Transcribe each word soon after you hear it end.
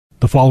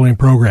following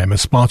program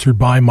is sponsored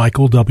by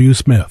Michael W.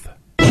 Smith.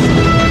 The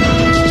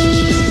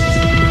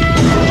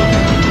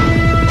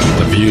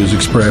views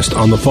expressed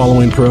on the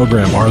following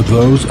program are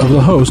those of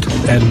the host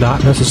and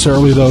not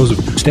necessarily those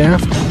of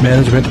staff,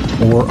 management,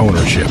 or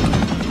ownership.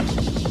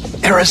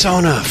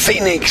 Arizona,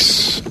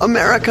 Phoenix,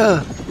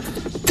 America,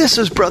 this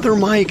is Brother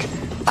Mike.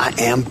 I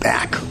am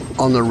back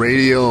on the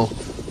radio,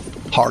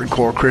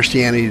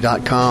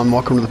 hardcorechristianity.com.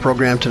 Welcome to the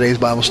program. Today's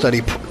Bible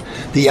study,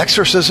 The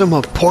Exorcism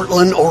of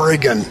Portland,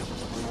 Oregon.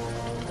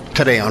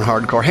 Today on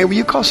Hardcore. Hey, will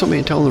you call somebody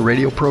and tell them the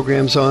radio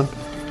program's on?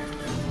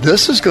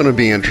 This is going to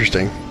be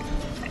interesting.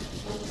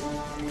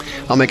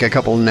 I'll make a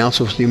couple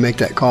announcements when you make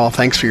that call.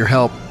 Thanks for your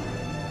help.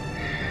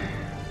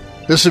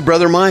 This is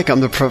Brother Mike.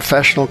 I'm the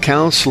professional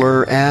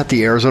counselor at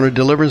the Arizona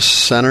Deliverance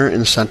Center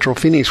in Central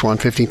Phoenix. We're on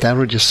 15th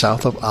Avenue, just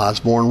south of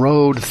Osborne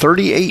Road.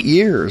 38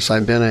 years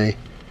I've been a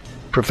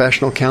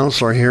professional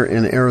counselor here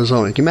in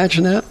Arizona. Can you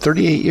imagine that?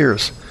 38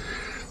 years.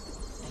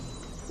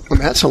 Well,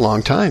 that's a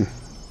long time.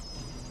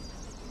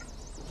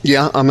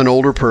 Yeah, I'm an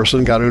older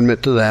person, got to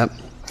admit to that.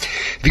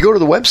 If you go to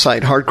the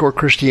website,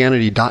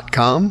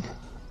 hardcorechristianity.com,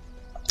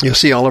 you'll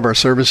see all of our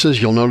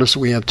services. You'll notice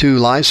we have 2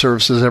 live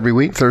services every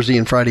week, Thursday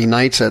and Friday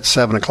nights at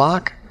 7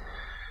 o'clock.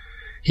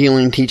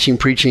 Healing, teaching,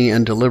 preaching,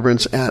 and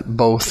deliverance at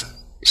both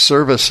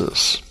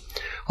services.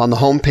 On the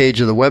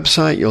homepage of the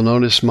website, you'll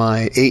notice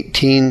my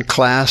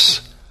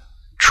 18-class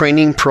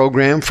training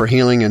program for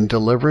healing and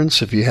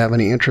deliverance. If you have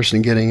any interest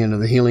in getting into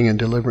the healing and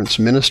deliverance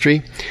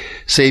ministry,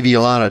 save you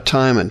a lot of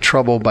time and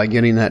trouble by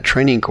getting that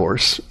training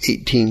course,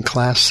 18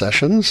 class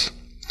sessions.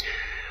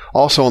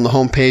 Also on the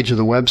homepage of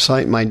the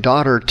website, my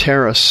daughter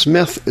Tara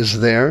Smith is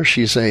there.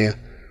 She's a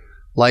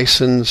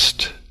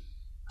licensed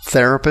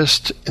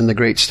therapist in the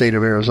great state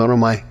of Arizona.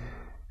 My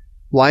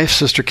wife,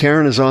 Sister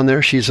Karen, is on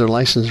there. She's a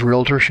licensed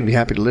realtor. She'd be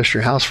happy to list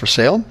your house for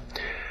sale.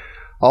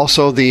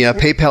 Also, the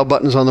PayPal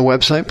button's on the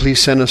website.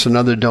 Please send us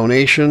another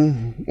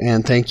donation,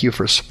 and thank you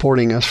for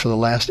supporting us for the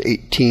last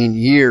 18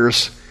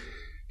 years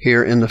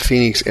here in the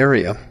Phoenix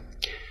area.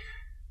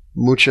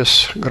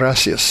 Muchas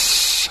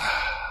gracias.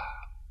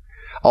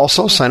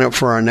 Also, sign up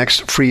for our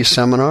next free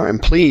seminar,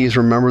 and please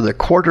remember the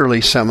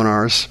quarterly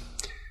seminars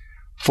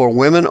for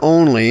women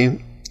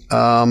only.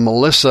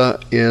 Melissa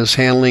is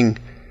handling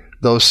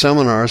those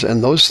seminars,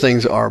 and those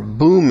things are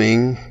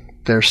booming.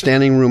 They're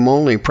standing room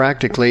only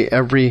practically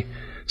every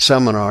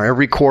seminar.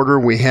 Every quarter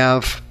we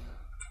have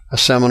a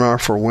seminar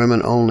for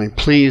women only.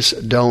 Please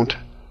don't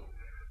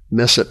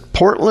miss it.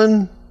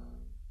 Portland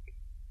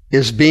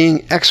is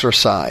being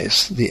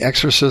exorcised. The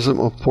Exorcism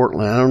of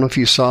Portland. I don't know if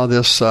you saw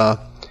this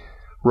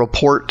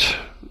report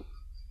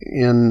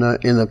in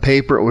the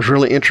paper. It was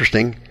really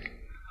interesting.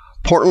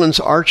 Portland's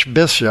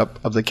Archbishop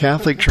of the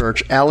Catholic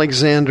Church,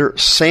 Alexander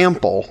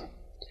Sample,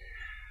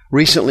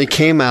 recently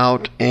came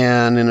out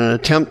and in an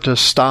attempt to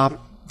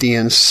stop the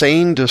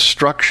insane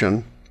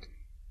destruction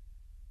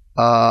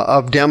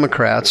of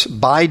Democrats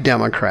by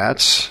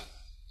Democrats.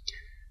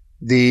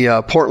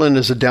 The Portland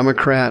is a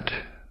Democrat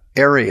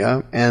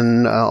area,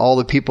 and all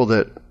the people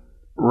that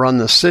run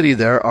the city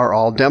there are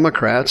all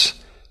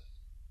Democrats,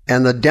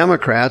 and the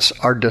Democrats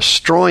are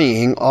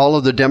destroying all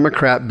of the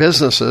Democrat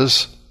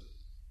businesses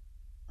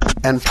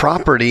and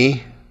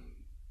property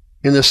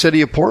in the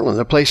city of Portland.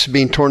 The place is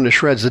being torn to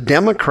shreds. The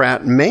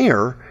Democrat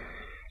mayor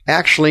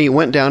actually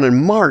went down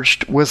and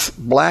marched with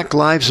Black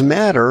Lives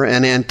Matter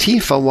and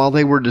Antifa while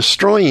they were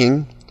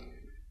destroying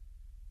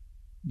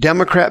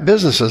Democrat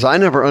businesses. I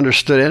never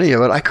understood any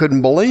of it. I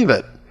couldn't believe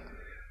it.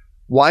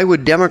 Why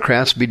would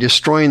Democrats be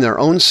destroying their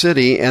own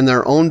city and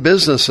their own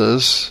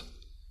businesses?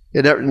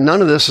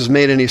 None of this has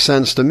made any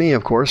sense to me,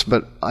 of course,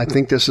 but I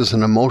think this is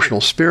an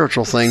emotional,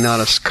 spiritual thing, not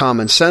a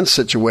common sense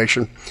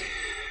situation.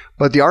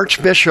 But the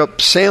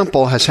Archbishop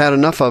Sample has had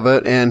enough of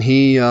it, and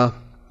he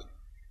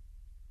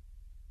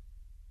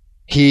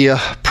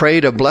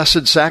prayed a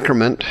blessed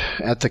sacrament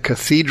at the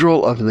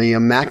Cathedral of the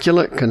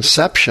Immaculate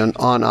Conception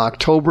on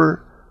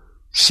October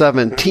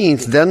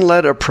 17th, then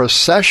led a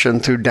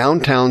procession through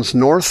downtown's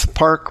North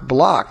Park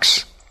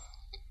blocks,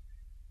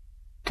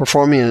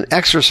 performing an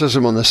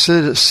exorcism on the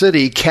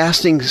city,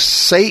 casting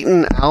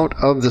Satan out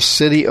of the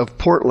city of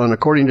Portland,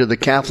 according to the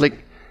Catholic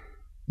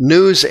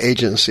News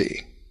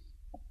Agency.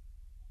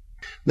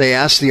 They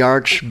asked the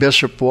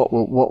Archbishop what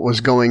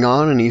was going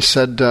on, and he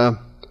said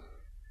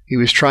he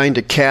was trying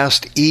to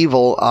cast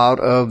evil out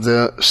of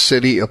the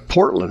city of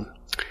Portland.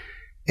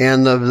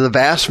 And the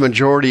vast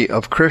majority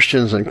of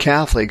Christians and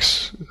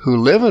Catholics who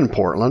live in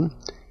Portland,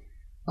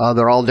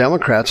 they're all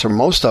Democrats, or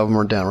most of them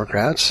are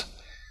Democrats,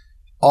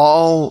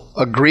 all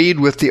agreed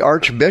with the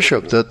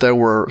Archbishop that there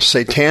were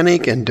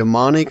satanic and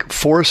demonic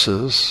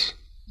forces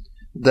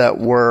that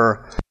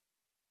were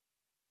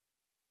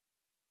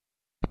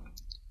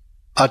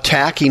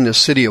attacking the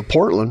city of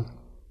Portland,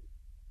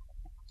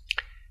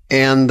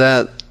 and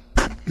that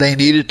they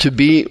needed to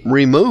be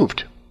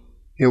removed.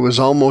 It was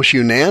almost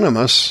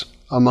unanimous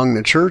among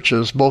the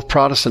churches, both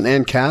Protestant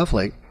and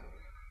Catholic,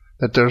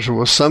 that there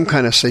was some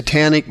kind of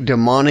satanic,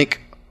 demonic,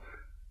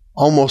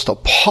 almost a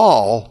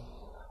pall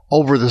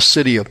over the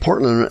city of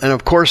Portland. And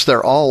of course,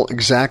 they're all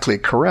exactly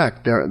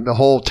correct. The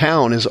whole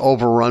town is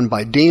overrun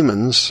by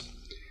demons,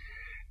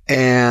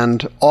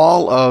 and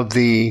all of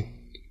the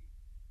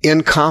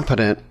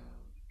incompetent,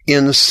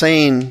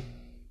 insane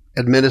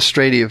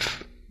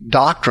administrative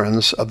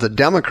doctrines of the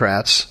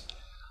Democrats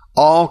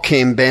all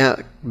came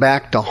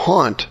back to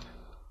haunt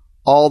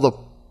all the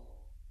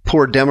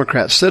poor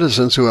Democrat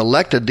citizens who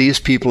elected these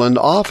people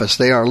into office.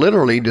 They are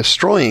literally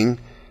destroying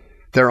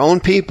their own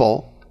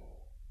people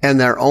and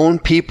their own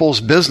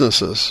people's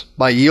businesses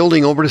by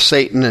yielding over to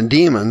Satan and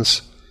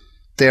demons.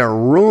 They are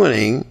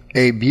ruining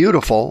a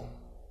beautiful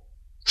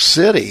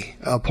city.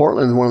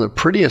 Portland is one of the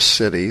prettiest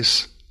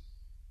cities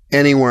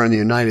anywhere in the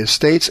United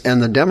States,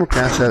 and the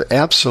Democrats have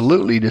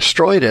absolutely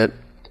destroyed it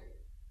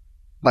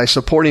by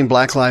supporting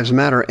Black Lives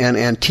Matter and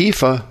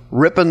Antifa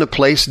ripping the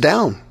place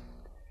down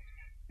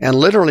and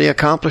literally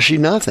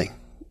accomplishing nothing.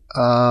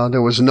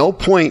 There was no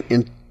point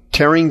in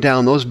tearing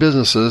down those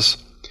businesses.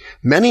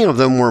 Many of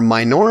them were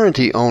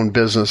minority-owned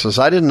businesses.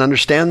 I didn't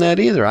understand that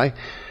either. I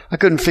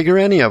couldn't figure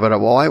any of it.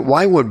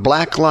 Why would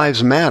Black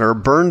Lives Matter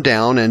burn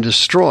down and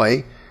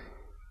destroy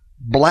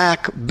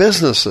black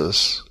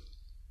businesses?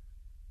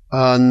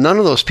 None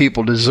of those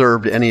people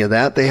deserved any of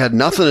that. They had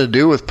nothing to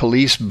do with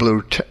police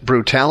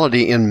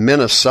brutality in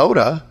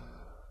Minnesota.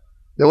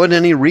 There wasn't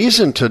any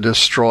reason to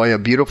destroy a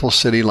beautiful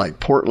city like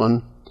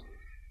Portland.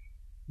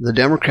 The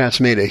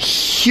Democrats made a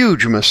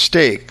huge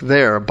mistake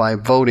there by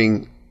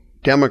voting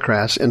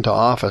Democrats into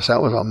office.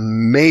 That was a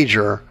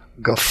major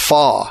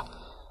guffaw,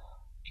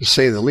 to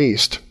say the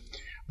least.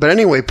 But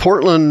anyway,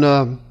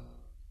 Portland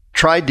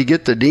tried to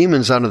get the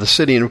demons out of the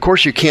city, and of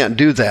course you can't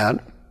do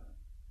that.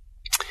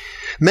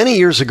 Many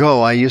years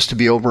ago, I used to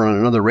be over on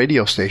another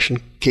radio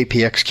station,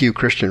 KPXQ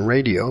Christian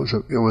Radio.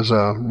 It was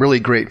a really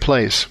great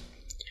place.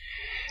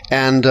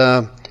 And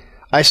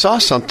I saw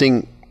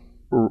something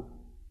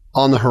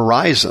on the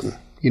horizon.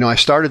 I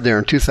started there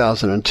in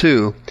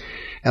 2002,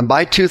 and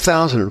by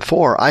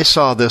 2004, I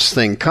saw this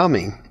thing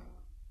coming.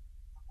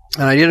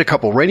 And I did a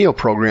couple radio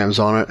programs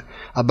on it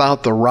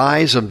about the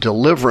rise of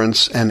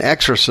deliverance and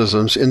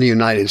exorcisms in the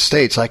United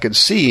States. I could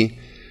see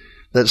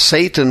that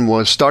Satan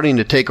was starting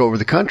to take over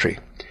the country.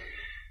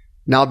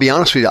 Now, I'll be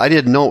honest with you, I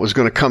didn't know it was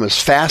going to come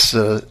as fast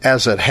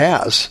as it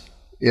has.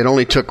 It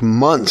only took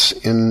months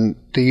in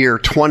the year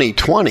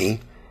 2020.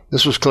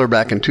 This was clear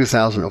back in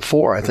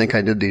 2004. I think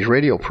I did these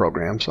radio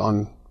programs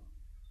on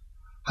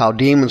how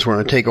demons were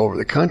going to take over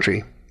the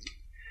country.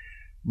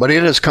 But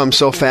it has come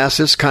so fast,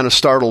 it's kind of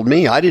startled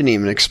me. I didn't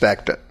even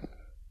expect it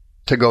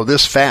to go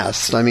this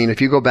fast. I mean,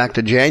 if you go back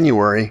to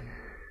January,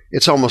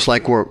 it's almost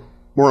like we're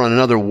on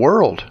another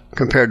world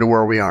compared to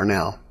where we are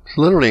now. It's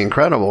literally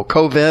incredible.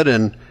 COVID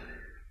and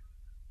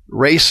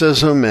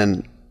racism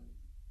and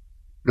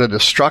the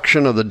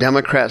destruction of the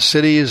Democrat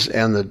cities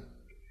and the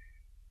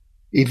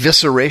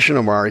evisceration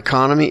of our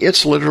economy,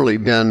 it's literally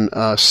been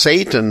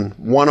Satan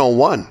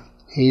 101.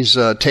 He's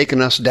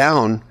taken us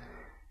down,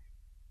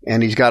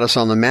 and he's got us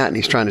on the mat, and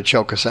he's trying to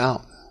choke us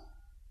out.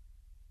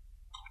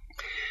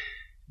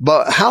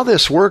 But how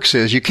this works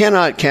is you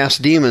cannot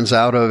cast demons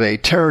out of a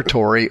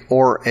territory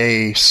or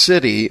a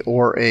city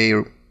or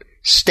a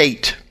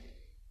state.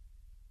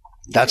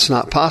 That's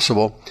not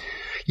possible.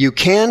 You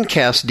can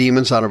cast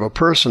demons out of a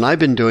person. I've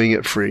been doing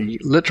it for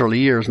literally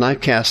years, and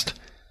I've cast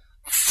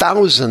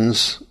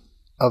thousands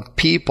of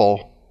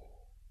people.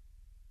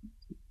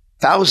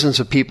 Thousands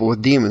of people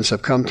with demons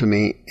have come to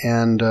me,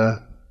 and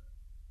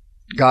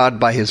God,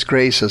 by His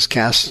grace, has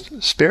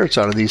cast spirits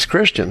out of these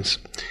Christians.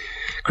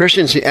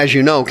 Christians, as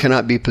you know,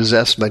 cannot be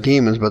possessed by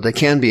demons, but they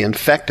can be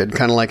infected,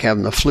 kind of like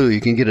having the flu.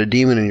 You can get a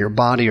demon in your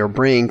body or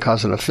brain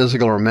causing a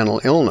physical or mental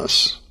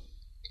illness.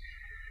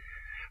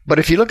 But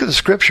if you look at the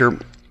scripture,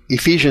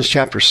 Ephesians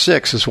chapter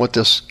 6 is what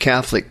this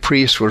Catholic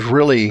priest was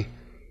really,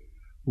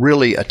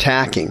 really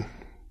attacking.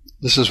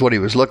 This is what he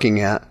was looking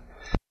at.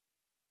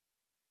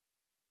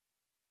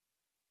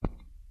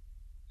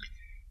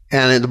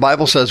 And the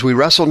Bible says, we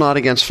wrestle not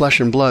against flesh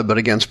and blood, but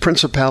against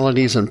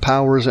principalities and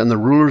powers and the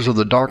rulers of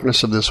the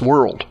darkness of this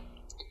world.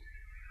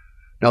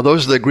 Now,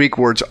 those are the Greek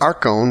words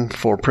archon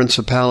for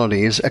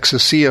principalities,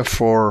 exousia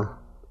for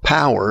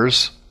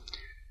powers,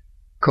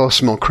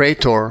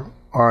 kosmokrator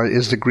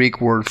is the Greek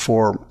word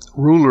for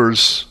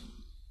rulers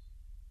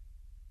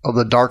of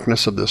the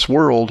darkness of this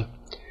world.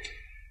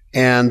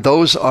 And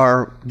those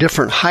are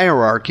different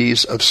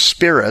hierarchies of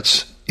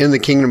spirits in the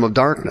kingdom of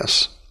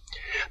darkness.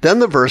 Then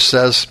the verse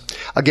says,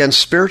 against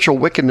spiritual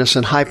wickedness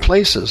in high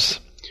places.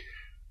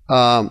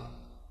 Pneumatikos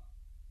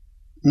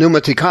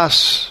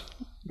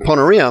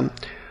poneria,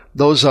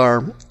 those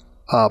are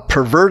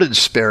perverted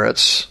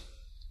spirits.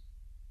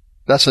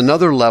 That's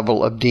another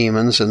level of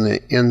demons in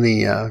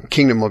the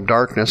kingdom of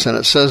darkness. And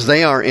it says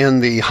they are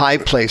in the high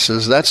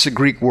places. That's the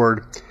Greek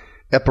word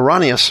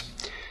epiranios.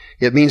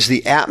 It means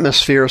the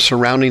atmosphere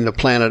surrounding the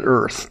planet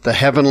Earth, the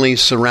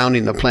heavenlies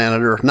surrounding the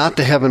planet Earth. Not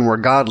the heaven where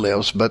God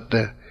lives, but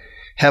the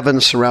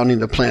heavens surrounding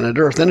the planet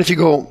Earth. Then if you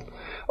go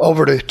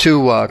over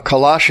to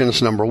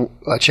Colossians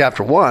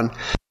chapter 1,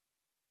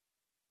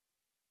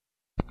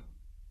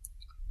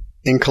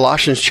 in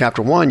Colossians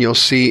chapter 1, you'll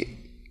see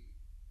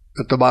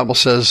that the Bible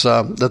says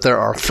that there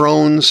are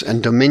thrones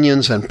and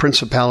dominions and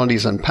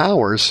principalities and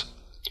powers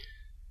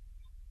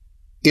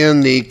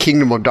in the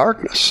kingdom of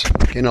darkness.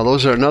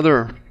 Those are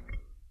another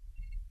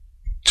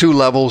two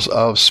levels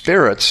of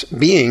spirits,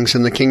 beings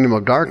in the kingdom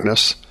of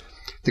darkness.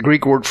 The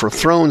Greek word for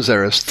thrones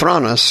there is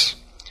thronos.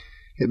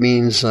 It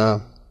means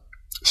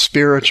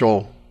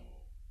spiritual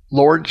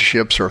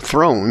lordships or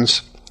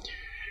thrones.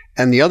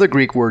 And the other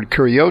Greek word,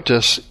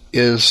 kuriotes,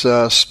 is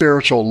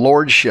spiritual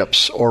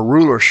lordships or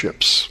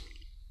rulerships.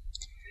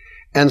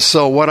 And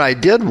so what I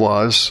did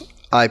was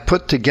I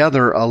put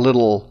together a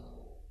little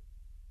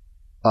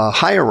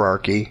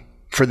hierarchy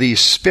for these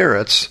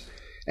spirits,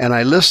 and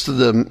I listed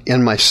them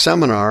in my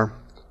seminar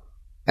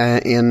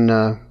in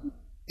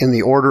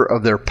the order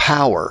of their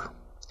power.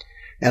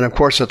 And of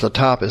course at the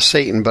top is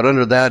Satan, but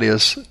under that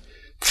is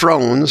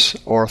thrones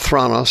or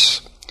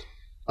thronos.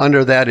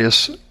 Under that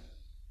is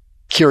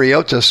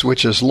kuriotes,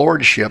 which is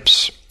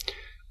lordships.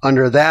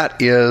 Under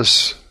that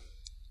is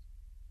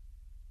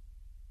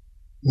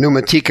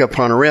pneumatica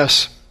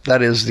proneris,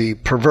 that is the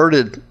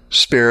perverted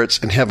spirits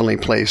in heavenly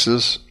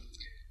places.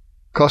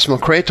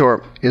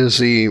 Cosmocrator is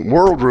the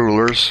world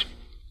rulers,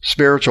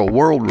 spiritual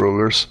world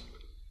rulers.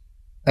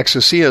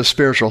 Exousia is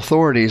spiritual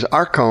authorities.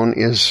 Archon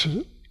is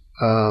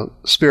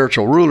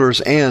spiritual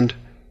rulers. And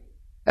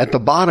at the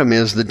bottom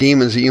is the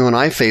demons that you and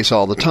I face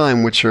all the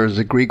time, which are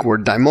the Greek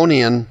word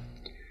daimonion,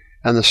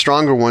 and the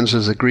stronger ones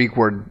is the Greek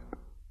word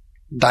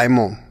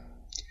daimon.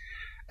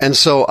 And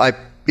so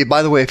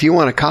by the way, if you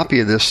want a copy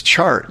of this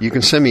chart, you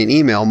can send me an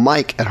email,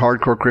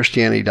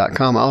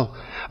 mike@hardcorechristianity.com.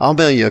 I'll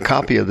mail you a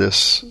copy of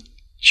this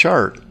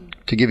chart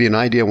to give you an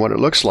idea of what it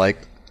looks like.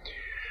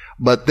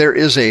 But there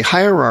is a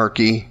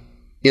hierarchy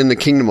in the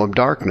kingdom of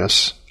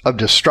darkness of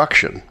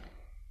destruction.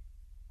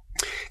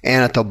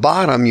 And at the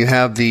bottom, you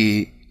have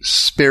the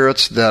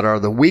spirits that are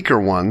the weaker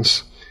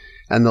ones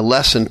and the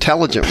less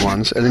intelligent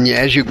ones. And then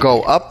as you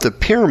go up the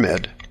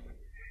pyramid,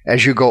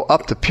 if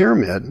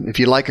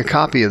you'd like a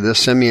copy of this,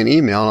 send me an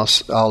email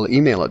and I'll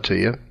email it to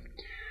you.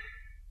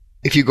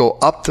 If you go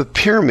up the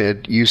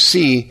pyramid, you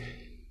see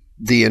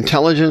the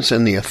intelligence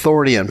and the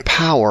authority and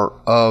power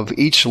of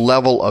each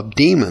level of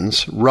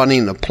demons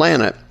running the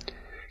planet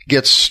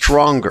gets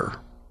stronger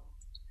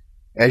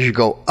as you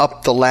go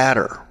up the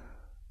ladder.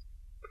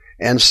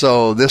 And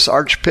so this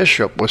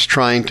archbishop was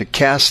trying to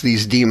cast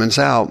these demons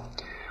out,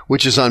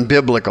 which is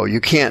unbiblical.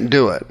 You can't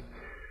do it.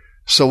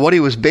 So what he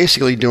was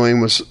basically doing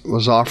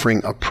was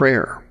offering a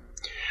prayer.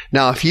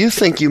 Now, if you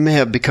think you may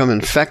have become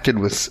infected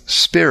with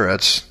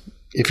spirits,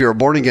 if you're a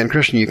born-again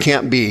Christian, you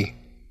can't be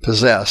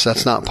possessed.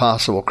 That's not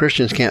possible.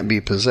 Christians can't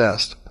be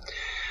possessed.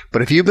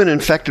 But if you've been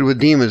infected with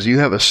demons, you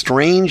have a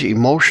strange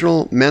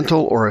emotional,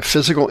 mental, or a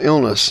physical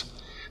illness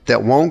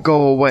that won't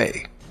go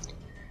away.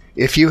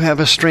 If you have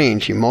a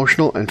strange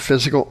emotional and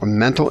physical or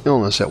mental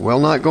illness that will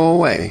not go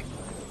away,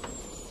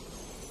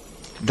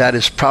 that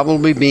is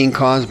probably being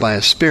caused by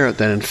a spirit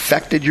that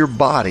infected your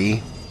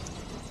body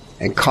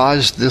and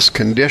caused this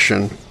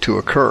condition to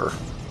occur.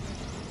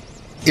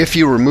 If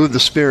you remove the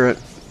spirit,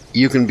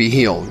 you can be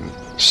healed.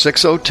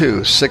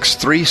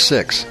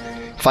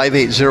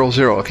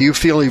 602-636-5800. If you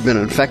feel you've been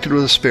infected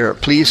with a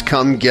spirit, please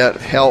come get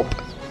help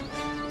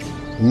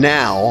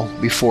now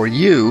before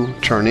you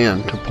turn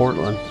in to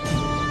Portland.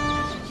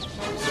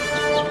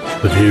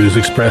 The views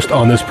expressed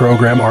on this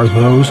program are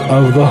those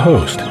of the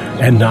host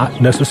and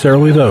not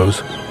necessarily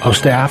those of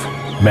staff,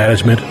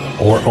 management,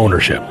 or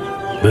ownership.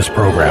 This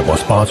program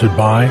was sponsored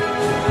by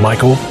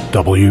Michael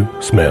W.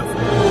 Smith.